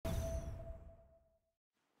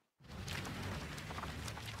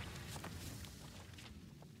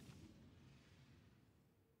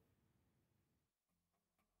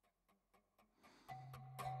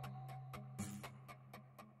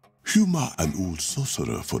Humor an old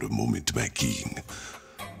sorcerer for a moment, my king.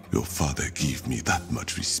 Your father gave me that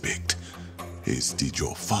much respect, as did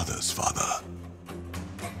your father's father.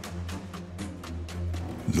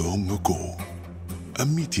 Long ago, a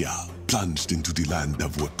meteor plunged into the land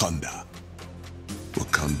of Wakanda.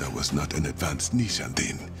 Wakanda was not an advanced nation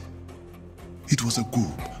then. It was a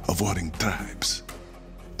group of warring tribes.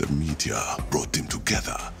 The meteor brought them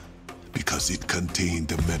together because it contained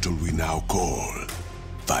the metal we now call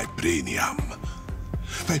vibranium.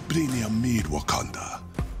 Vibranium made Wakanda.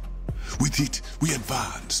 With it, we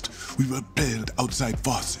advanced. We repelled outside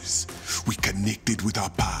forces. We connected with our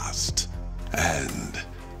past and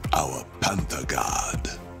our Panther god.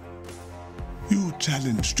 You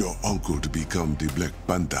challenged your uncle to become the Black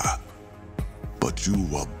Panther, but you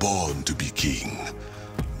were born to be king.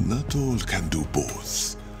 Not all can do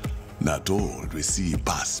both. Not all receive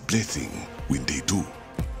past blessing when they do.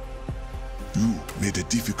 You made a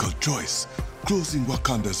difficult choice, closing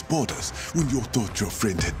Wakanda's borders when you thought your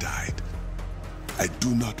friend had died. I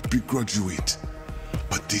do not begrudge you it,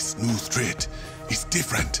 but this new threat is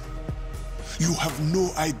different. You have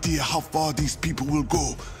no idea how far these people will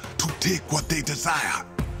go to take what they desire.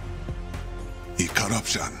 A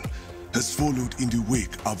corruption has followed in the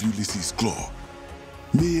wake of Ulysses' Claw,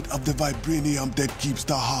 made of the vibranium that keeps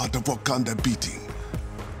the heart of Wakanda beating.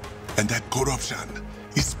 And that corruption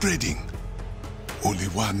is spreading. Only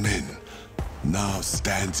one man now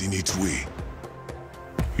stands in its way.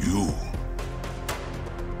 You.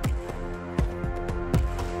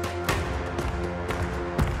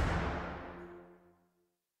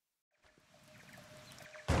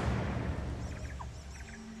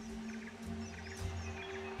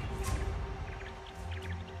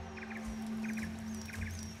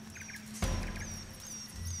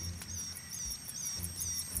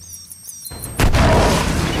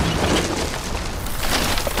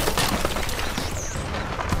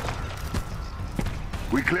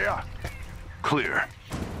 We clear? Clear.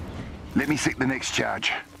 Let me seek the next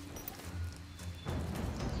charge.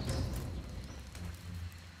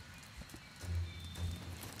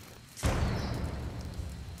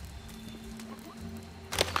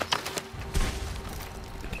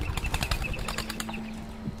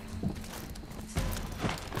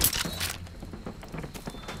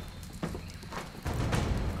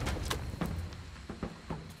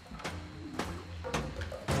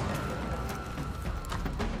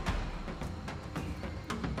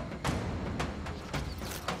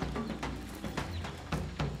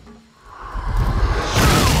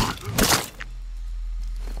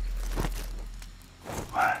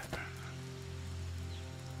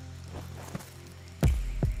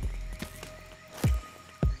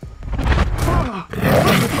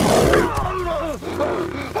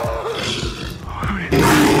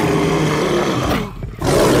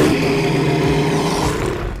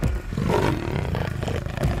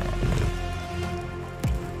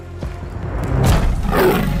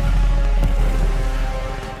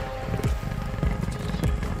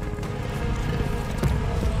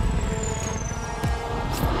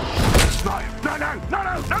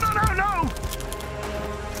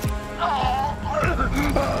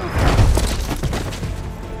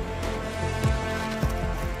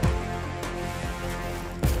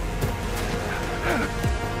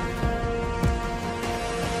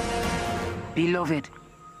 Beloved,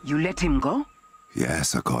 you let him go?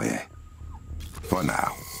 Yes, Okoye. For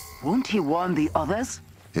now. Won't he warn the others?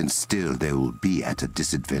 And still they will be at a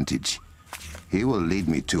disadvantage. He will lead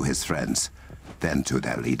me to his friends, then to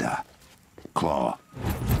their leader, Claw.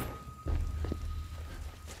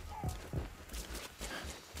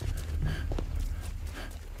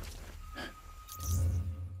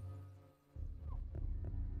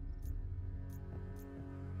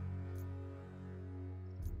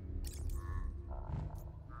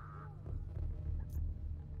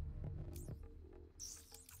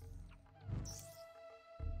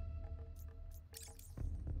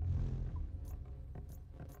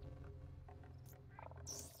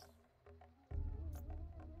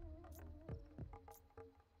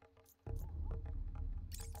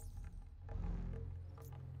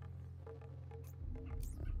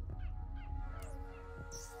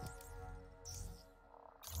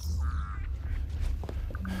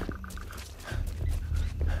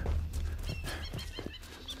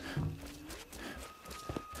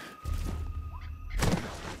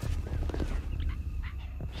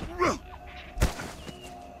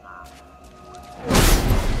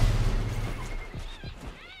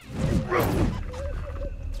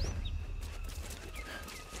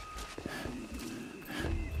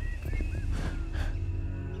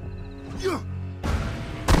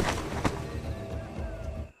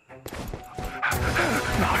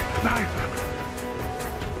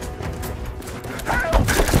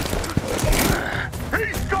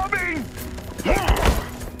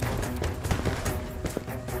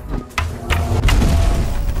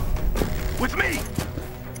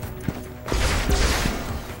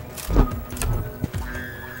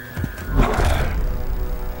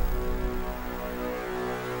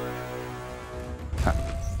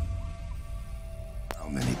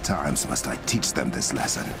 times must I teach them this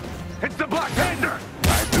lesson? It's the Black Panther!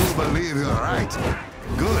 I do believe you're right.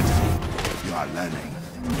 Good. You are learning.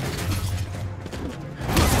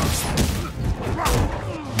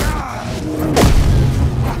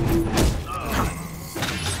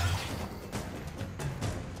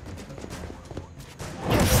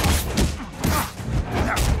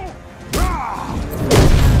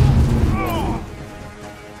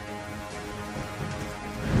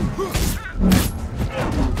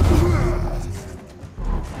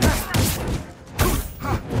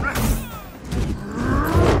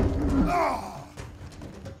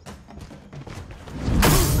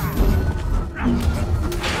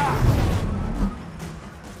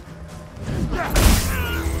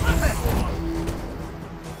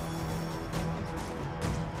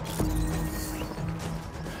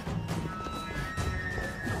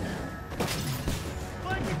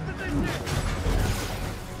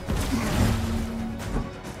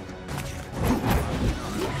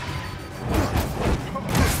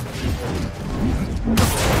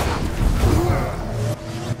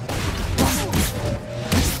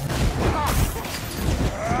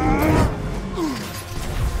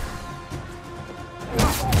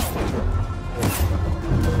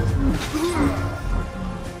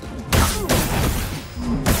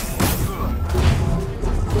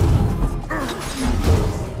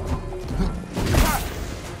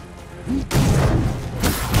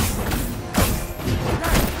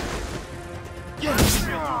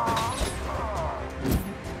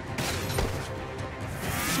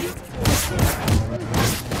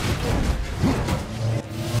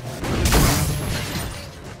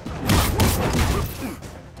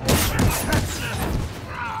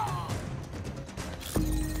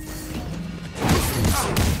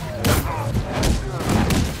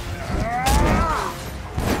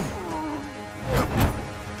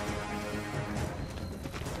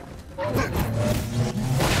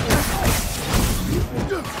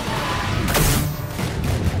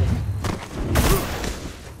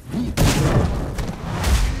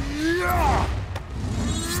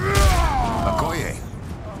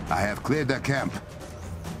 Cleared the camp.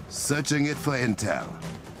 Searching it for intel.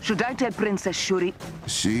 Should I tell Princess Shuri?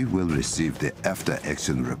 She will receive the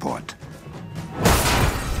after-action report.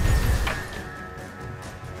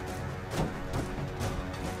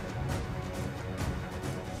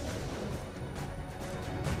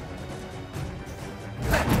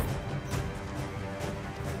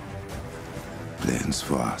 Plans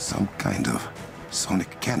for some kind of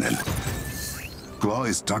sonic cannon. Claw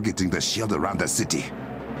is targeting the shield around the city.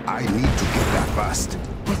 I need to get there fast.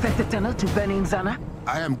 Is that the tunnel to Burning Zana?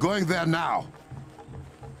 I am going there now.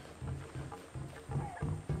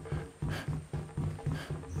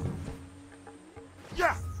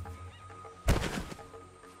 Yeah!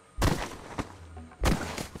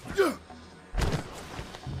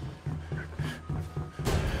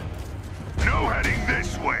 No heading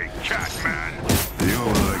this way, Catman! You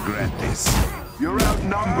will regret this. You're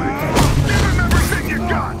outnumbered. Give him everything you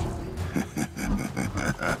got!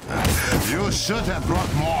 You should have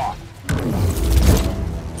brought more.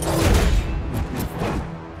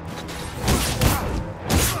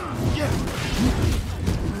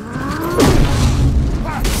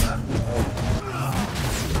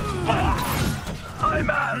 I'm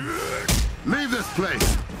out! Leave this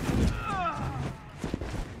place.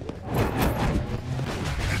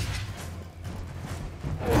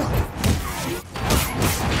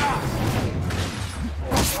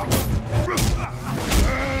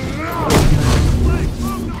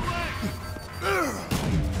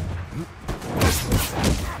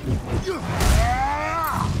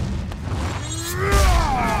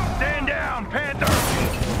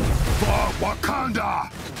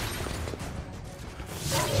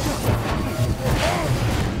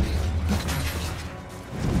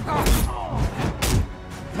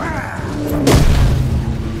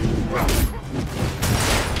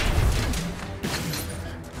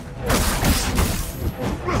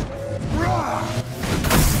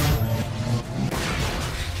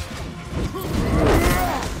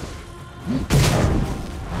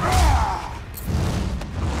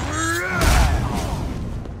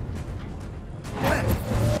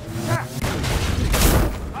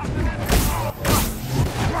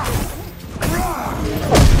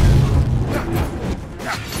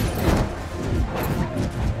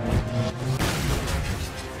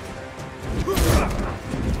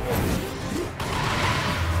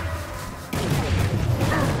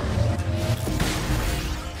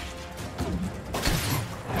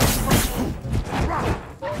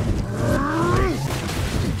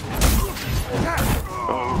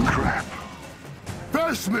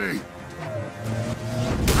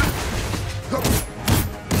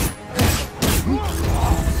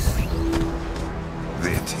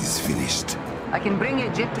 I can bring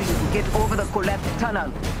a jet to you to get over the collapsed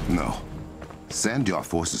tunnel. No. Send your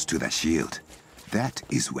forces to the shield. That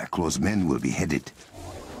is where close men will be headed.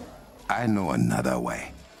 I know another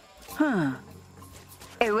way.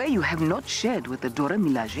 A way you have not shared with the Dora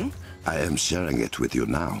Milaje? I am sharing it with you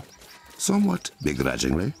now. Somewhat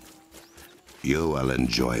begrudgingly. You will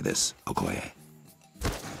enjoy this, Okoye.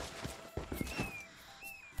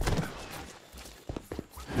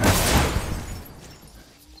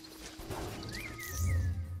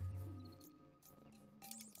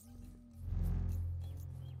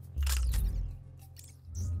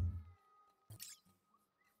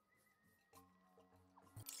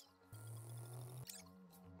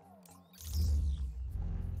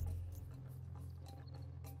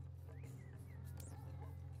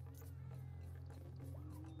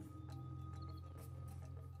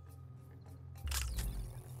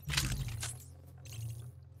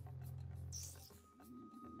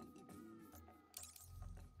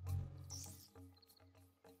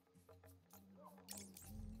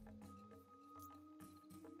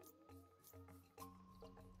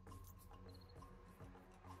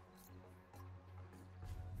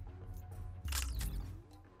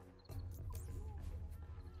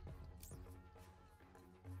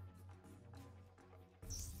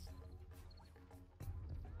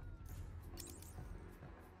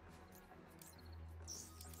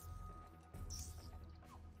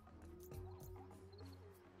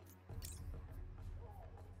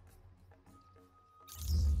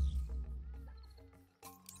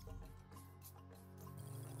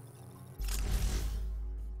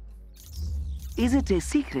 Is it a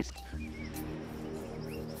secret?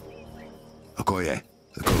 Okoye,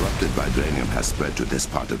 the corrupted vibranium has spread to this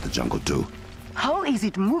part of the jungle too. How is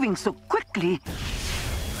it moving so quickly?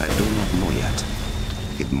 I do not know yet.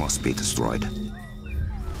 It must be destroyed.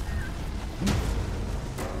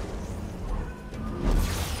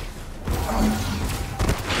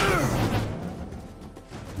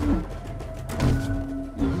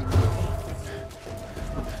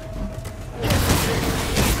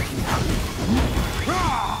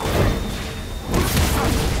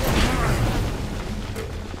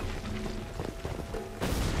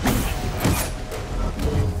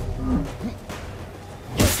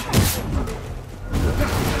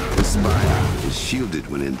 Shielded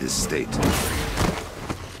when in this state.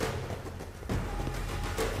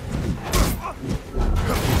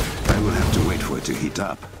 I will have to wait for it to heat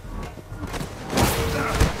up.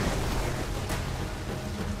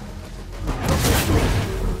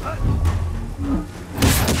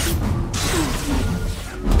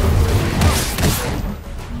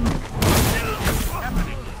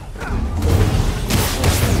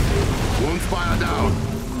 One fire down.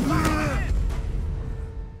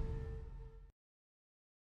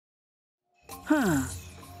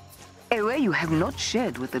 A way you have not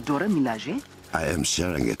shared with the Dora Milaje? I am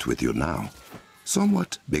sharing it with you now.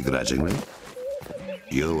 Somewhat begrudgingly.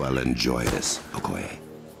 You will enjoy this, Okoye.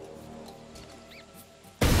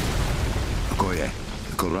 Okoye,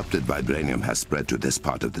 the corrupted vibranium has spread to this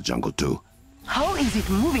part of the jungle too. How is it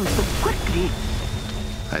moving so quickly?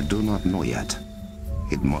 I do not know yet.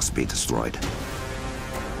 It must be destroyed.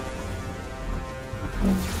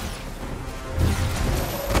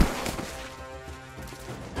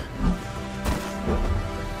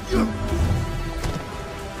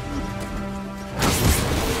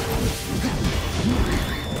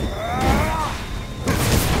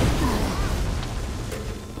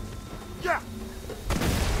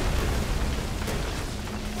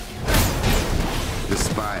 The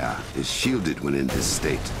spire is shielded when in this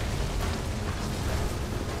state.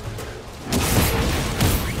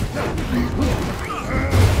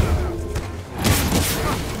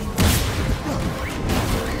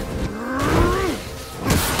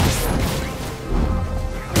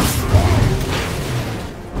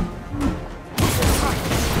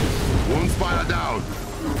 One spire down.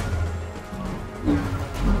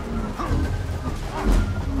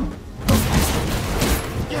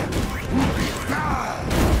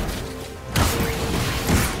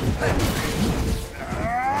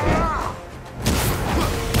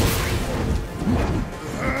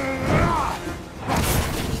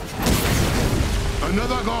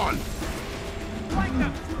 Another gone.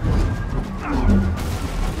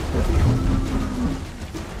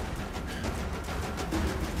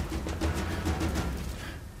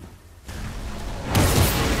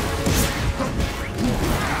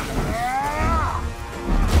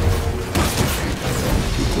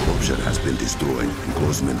 The corruption has been destroyed and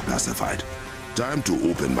Grossman pacified. Time to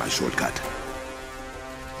open my shortcut.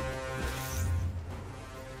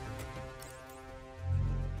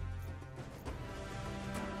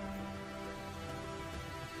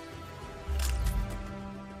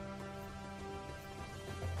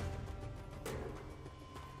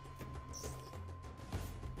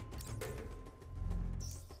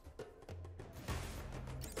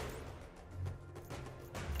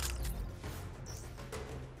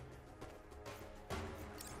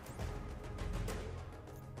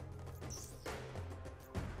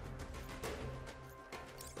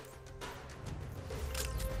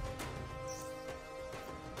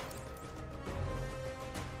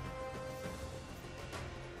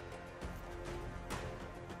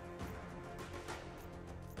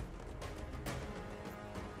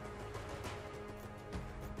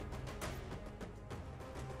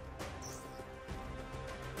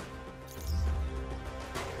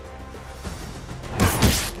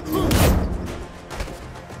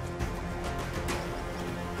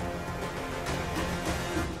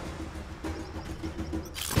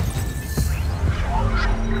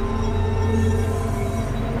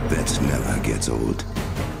 gets old.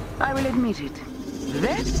 I will admit it.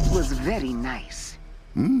 That was very nice.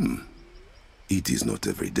 It is not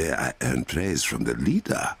every day I earn praise from the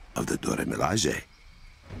leader of the Dora Milaje.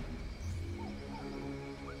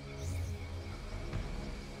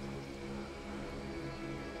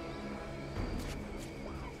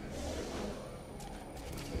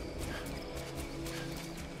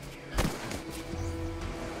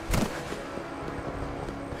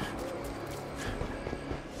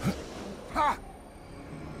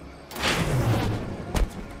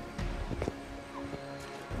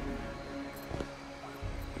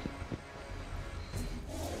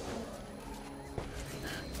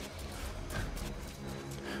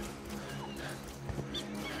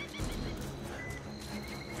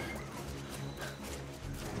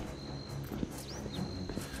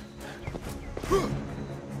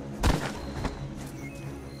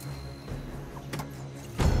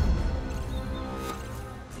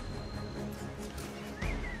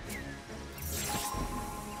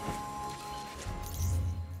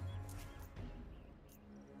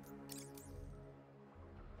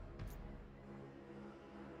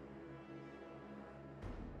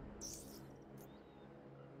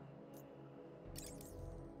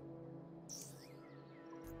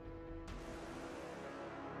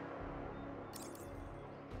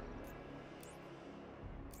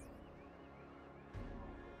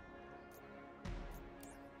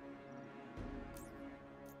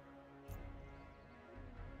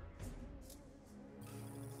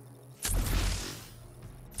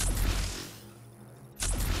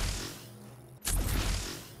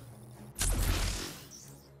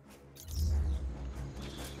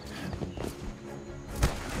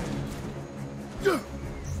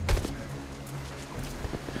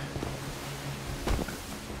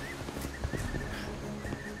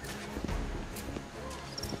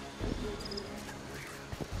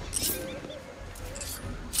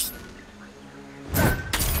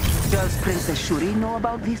 Does Princess Shuri know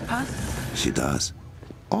about these paths? She does.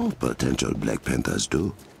 All potential Black Panthers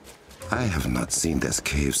do. I have not seen this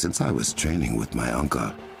cave since I was training with my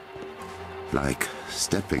uncle. Like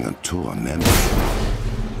stepping onto a memory.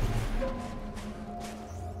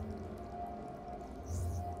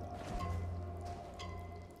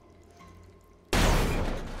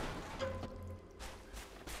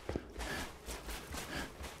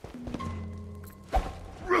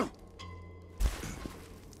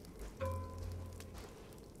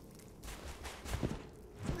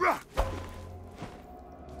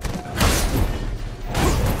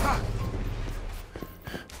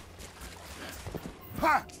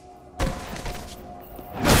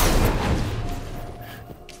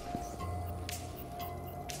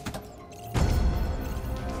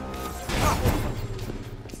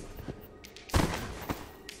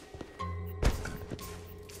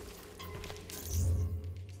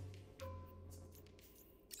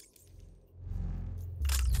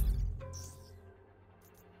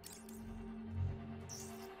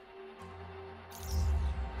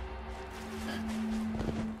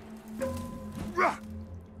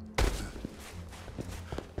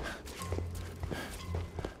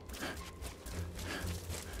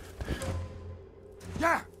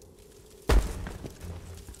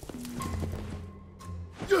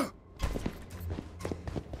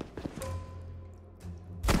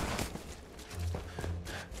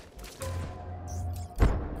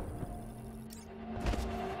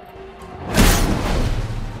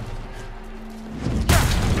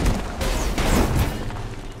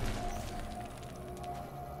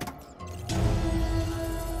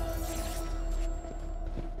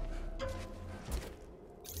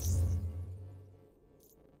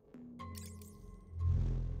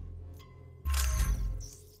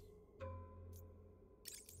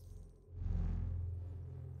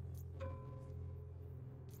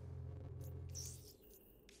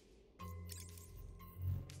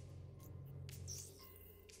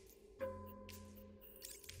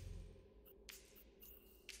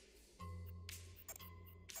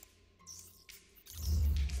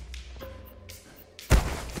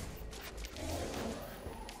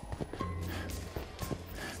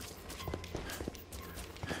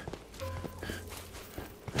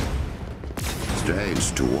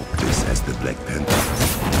 Strange to walk this as the Black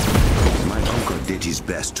Panther. My uncle did his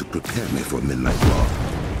best to prepare me for midnight war.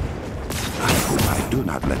 I hope I do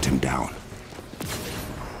not let him down.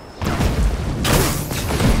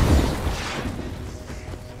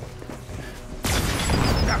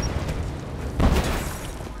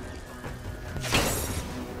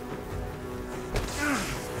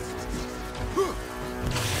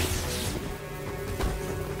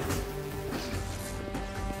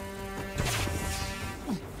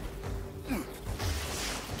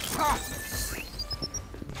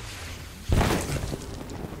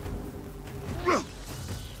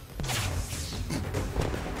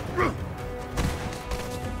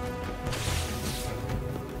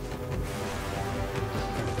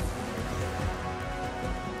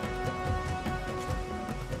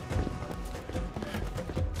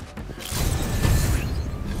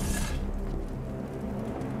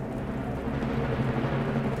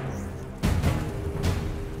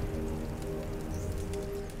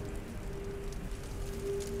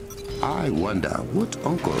 I wonder what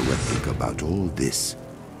Uncle would think about all this.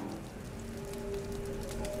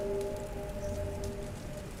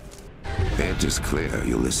 It is clear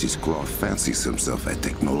Ulysses Claw fancies himself a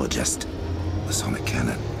technologist, a sonic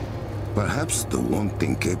cannon. Perhaps the one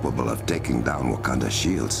thing capable of taking down Wakanda's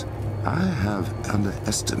shields. I have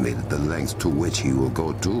underestimated the lengths to which he will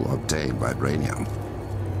go to obtain vibranium.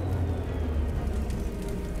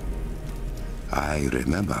 I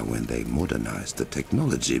remember when they modernized the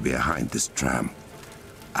technology behind this tram.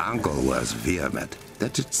 Uncle was vehement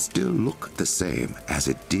that it still looked the same as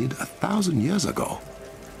it did 1,000 years ago.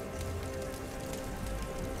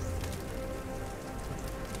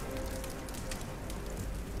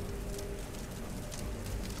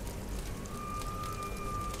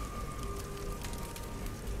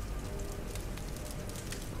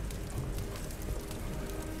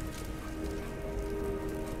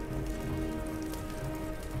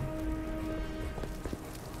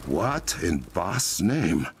 What in Boss'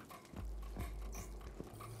 name?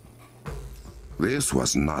 This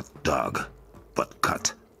was not dug, but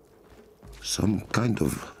cut. Some kind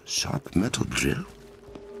of sharp metal drill?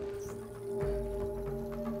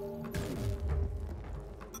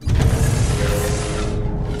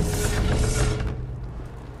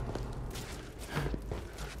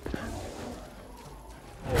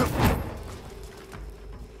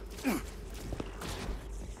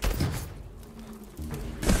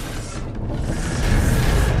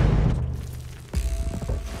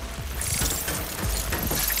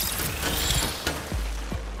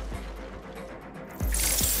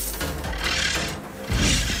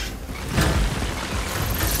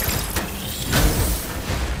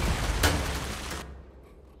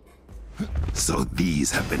 So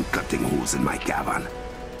these have been cutting holes in my cavern.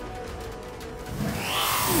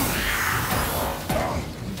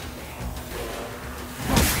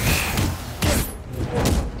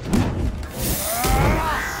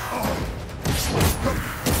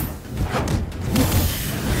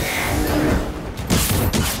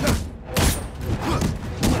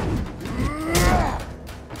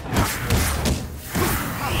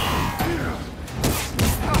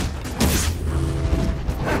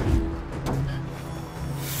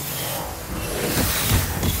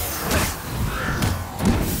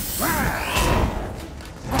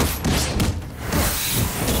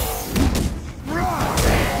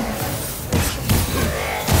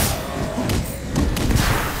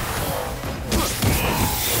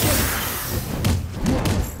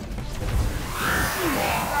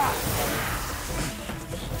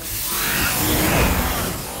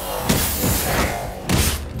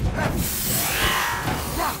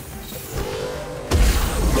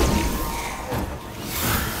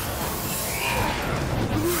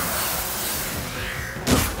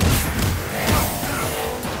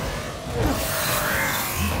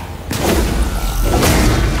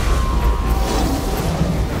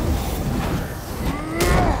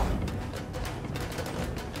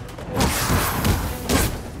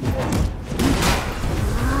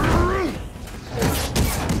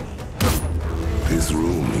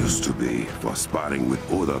 Sparring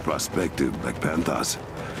with other prospective Black Panthers.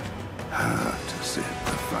 To sit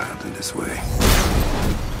defiant in this way.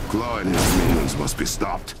 Claw and his minions must be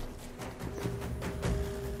stopped.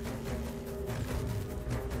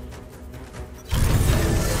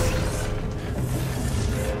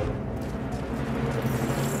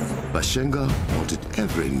 Bashenga wanted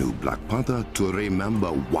every new Black Panther to remember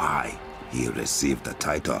why he received the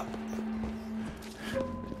title.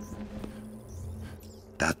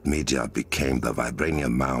 That meteor became the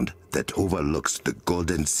vibranium mound that overlooks the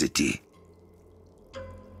Golden City.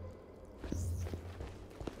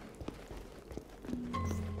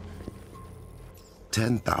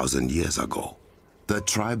 "10,000 years ago, the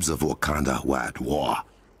tribes of Wakanda were at war.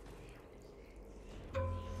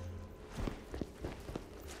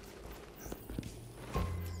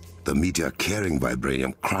 The meteor carrying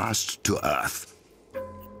vibranium crashed to Earth.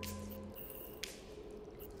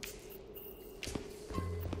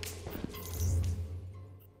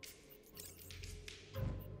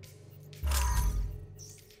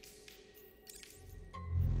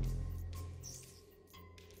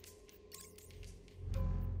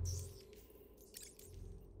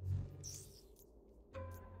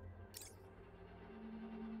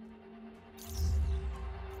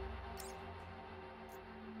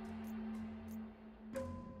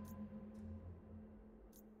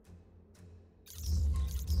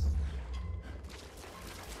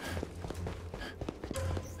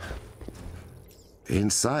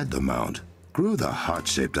 Inside the mound grew the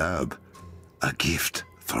heart-shaped herb, a gift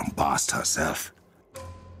from Bast herself.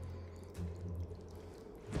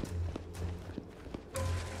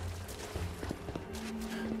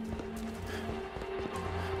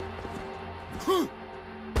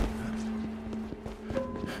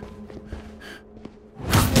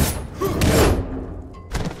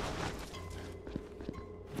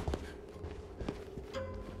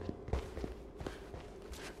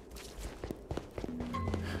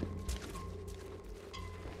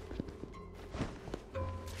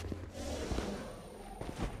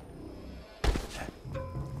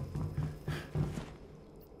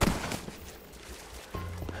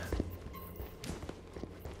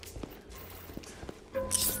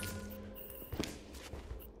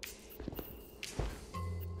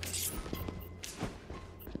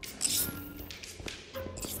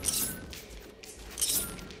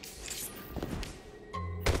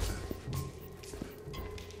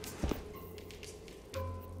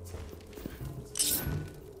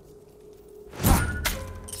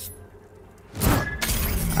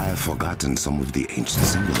 forgotten some of the ancient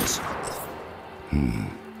symbols.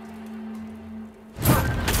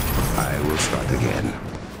 I will start again.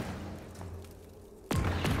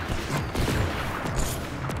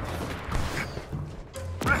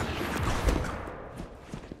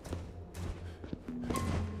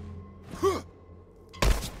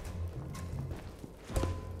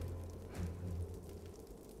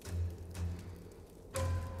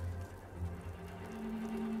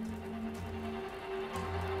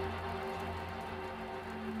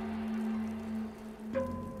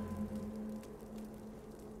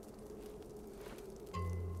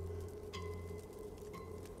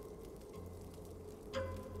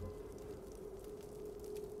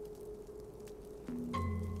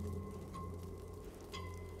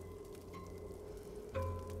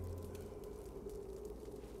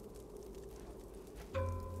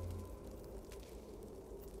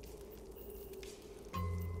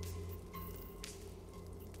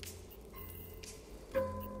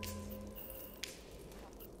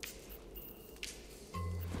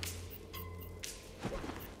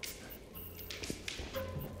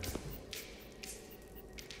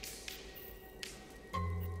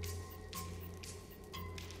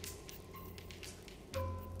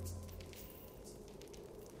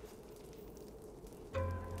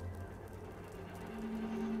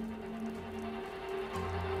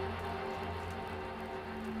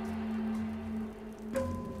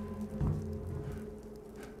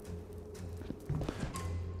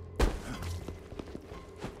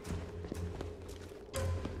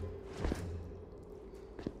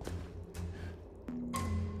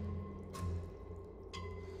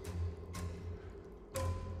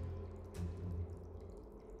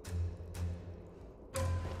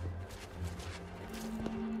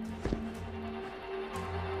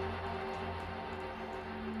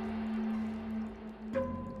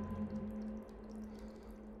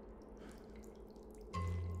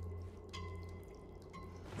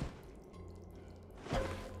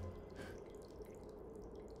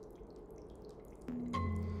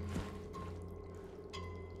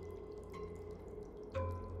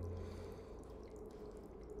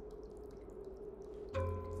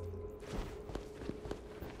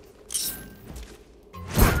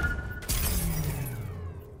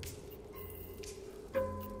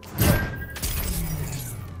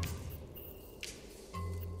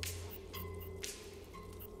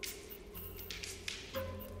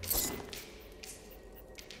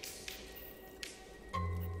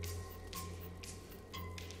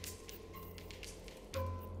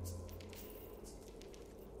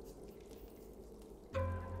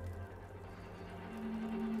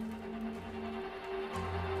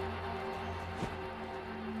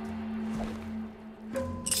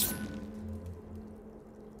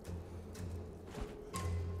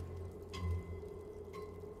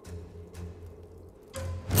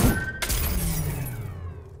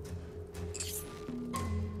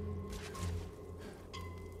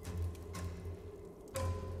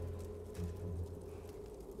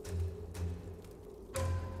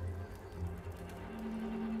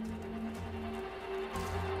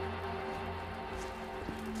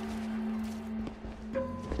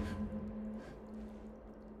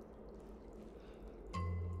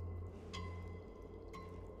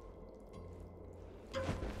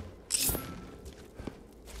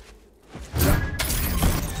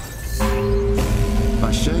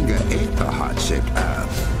 Shenga ate the heart-shaped herb,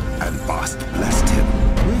 and Bast blessed him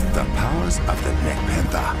with the powers of the Neck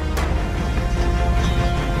Panther.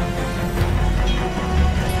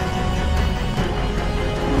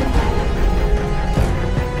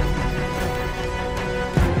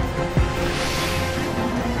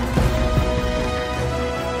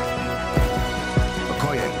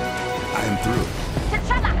 Okoye, I am through.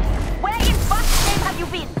 T'Challa, where in Bast's name have you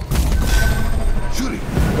been? Shuri!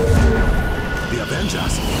 The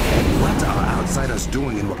Avengers! What are outsiders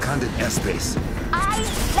doing in Wakandan airspace? I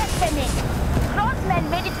let them in. Crossmen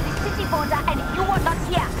made it to the city border and you were not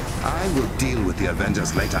here. I will deal with the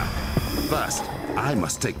Avengers later. First, I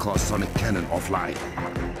must take Claw's sonic cannon offline.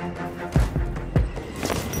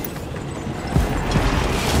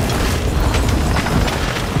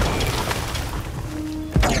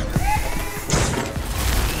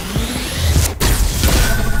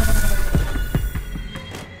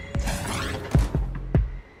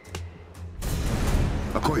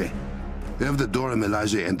 Okoye, have the Dora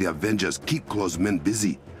Milaje and the Avengers keep Claw's men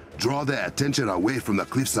busy. Draw their attention away from the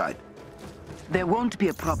cliffside. There won't be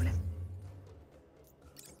a problem.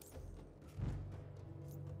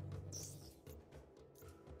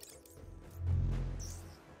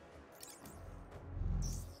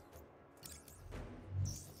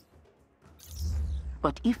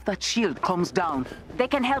 But if that shield comes down, They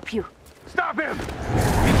can help you. Stop him! He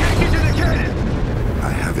can't get to the cannon! I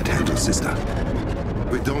have it handled, sister.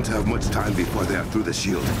 We don't have much time before they are through the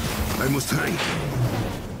shield. I must hurry.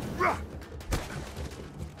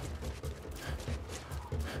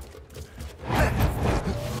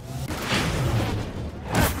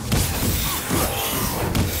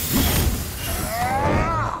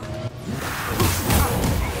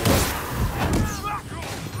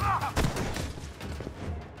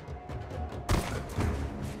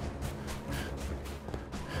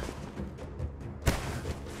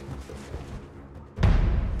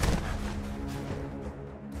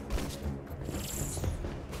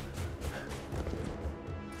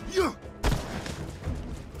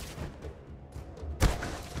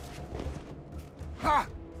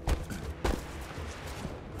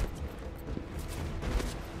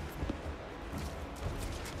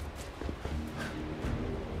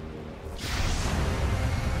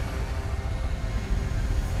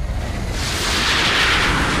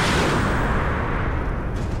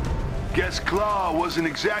 Guess Claw wasn't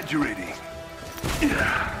exaggerating.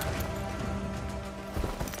 Yeah.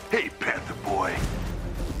 Hey, Panther boy.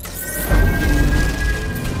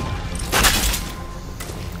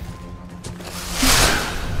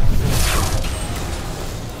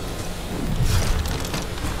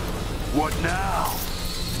 What now?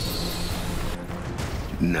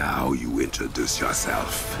 Now you introduce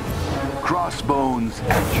yourself. Crossbones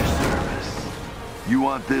at your service. You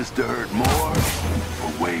want this to hurt more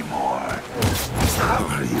or way more?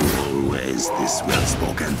 Are you always this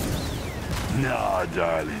well-spoken? Nah,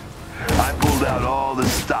 darling. I pulled out all the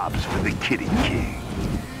stops for the Kitty King.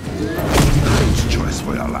 Great choice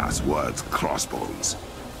for your last words, Crossbones.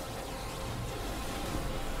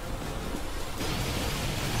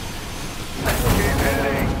 Keep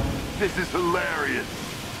hitting. This is hilarious.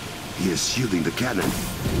 He is shielding the cannon.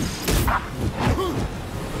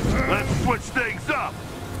 Let's switch things up.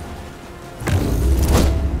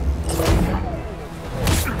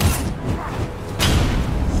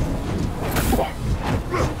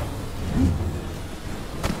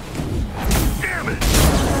 Damn it!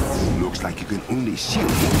 Looks like you can only shield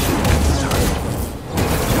one shot at a time.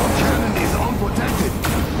 Your cannon is unprotected.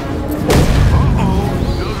 Uh-oh!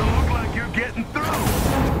 Doesn't look like you're getting through.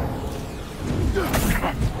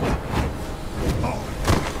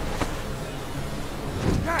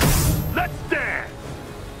 Let's dance!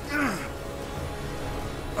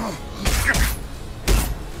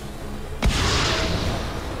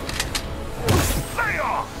 Lay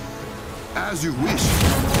off! As you wish.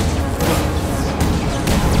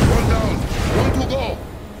 One down, one to go.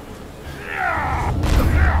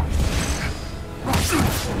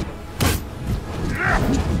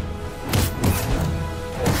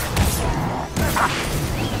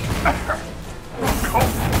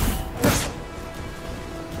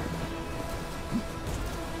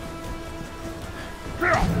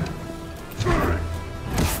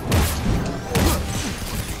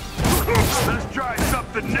 Let's try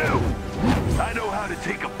something new. I know how to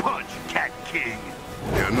take a punch, Cat King.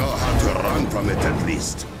 You know how to run from it at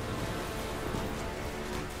least.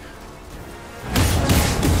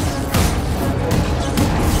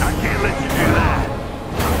 I can't let you do that.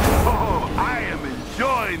 Oh, I am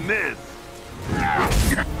enjoying this.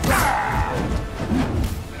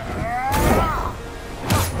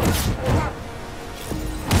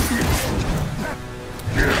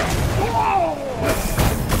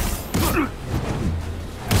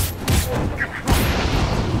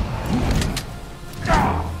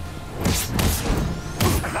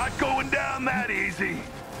 Not going down that easy.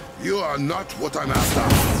 You are not what I'm after.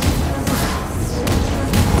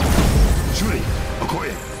 Shuri,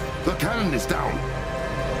 Okoye, the cannon is down.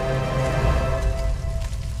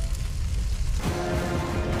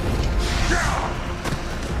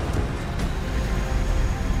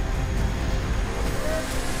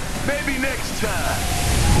 Maybe next time.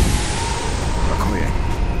 Okoye,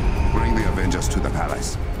 bring the Avengers to the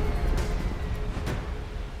palace.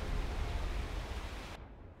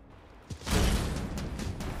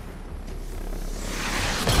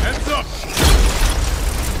 Heads up!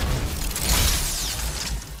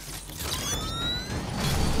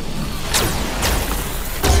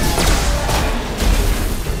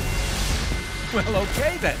 Well,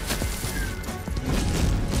 okay then.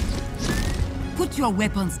 Put your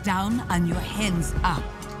weapons down and your hands up.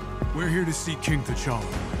 We're here to see King T'Challa.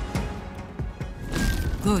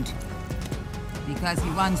 Good. Because he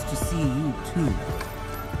wants to see you too.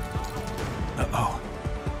 Uh-oh.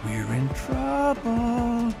 We're in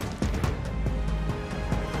trouble.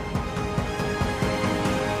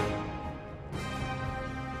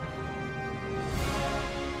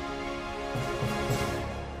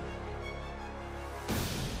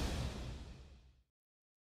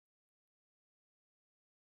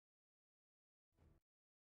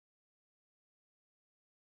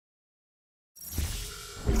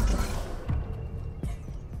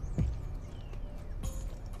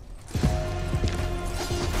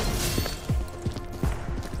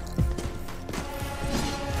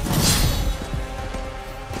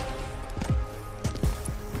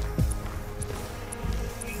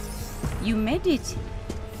 You made it.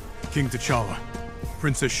 King T'Challa,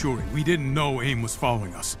 Princess Shuri, we didn't know A.I.M was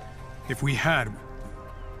following us. If we had...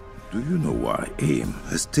 Do you know why A.I.M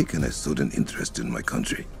has taken a sudden interest in my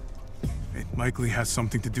country? It likely has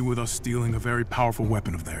something to do with us stealing a very powerful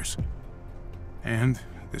weapon of theirs. And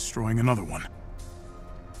destroying another one.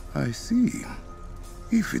 I see.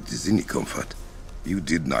 If it is any comfort, you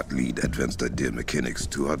did not lead advanced idea mechanics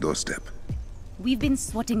to our doorstep. We've been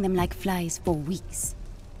swatting them like flies for weeks.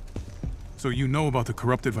 So you know about the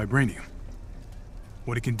corrupted vibranium?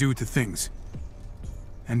 What it can do to things.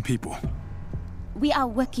 And people. We are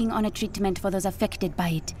working on a treatment for those affected by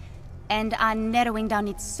it, and are narrowing down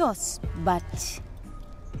its source, but...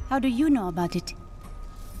 How do you know about it?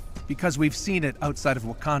 Because we've seen it outside of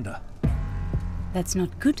Wakanda. That's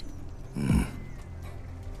not good.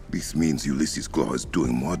 This means Ulysses Claw is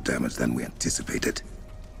doing more damage than we anticipated.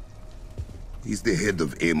 He's the head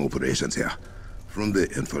of A.I.M operations here. From the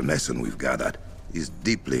information we've gathered, he's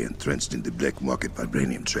deeply entrenched in the black market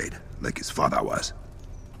vibranium trade, like his father was.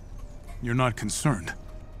 You're not concerned?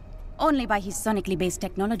 Only by his sonically based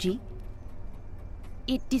technology.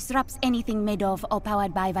 It disrupts anything made of or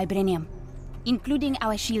powered by vibranium, including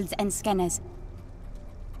our shields and scanners.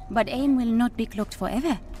 But A.I.M will not be cloaked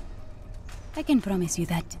forever. I can promise you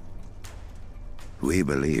that. We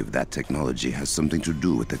believe that technology has something to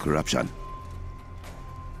do with the corruption.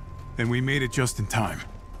 Then we made it just in time.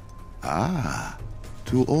 Ah,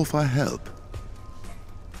 to offer help.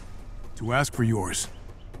 To ask for yours.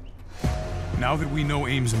 Now that we know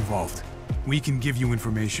A.I.M's involved, we can give you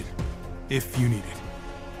information, if you need it.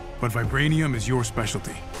 But vibranium is your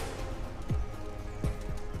specialty.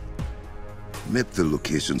 Map the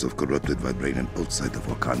locations of corrupted vibranium outside of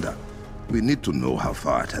Wakanda. We need to know how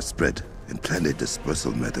far it has spread and plan a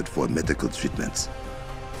dispersal method for medical treatments.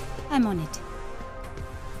 I'm on it.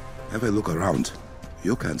 Have a look around.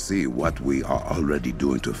 You can see what we are already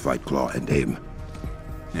doing to fight Claw and A.I.M.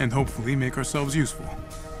 And hopefully make ourselves useful.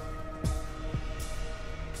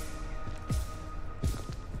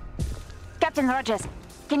 Captain Rogers,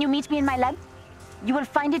 can you meet me in my lab? You will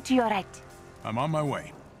find it to your right. I'm on my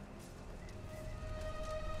way.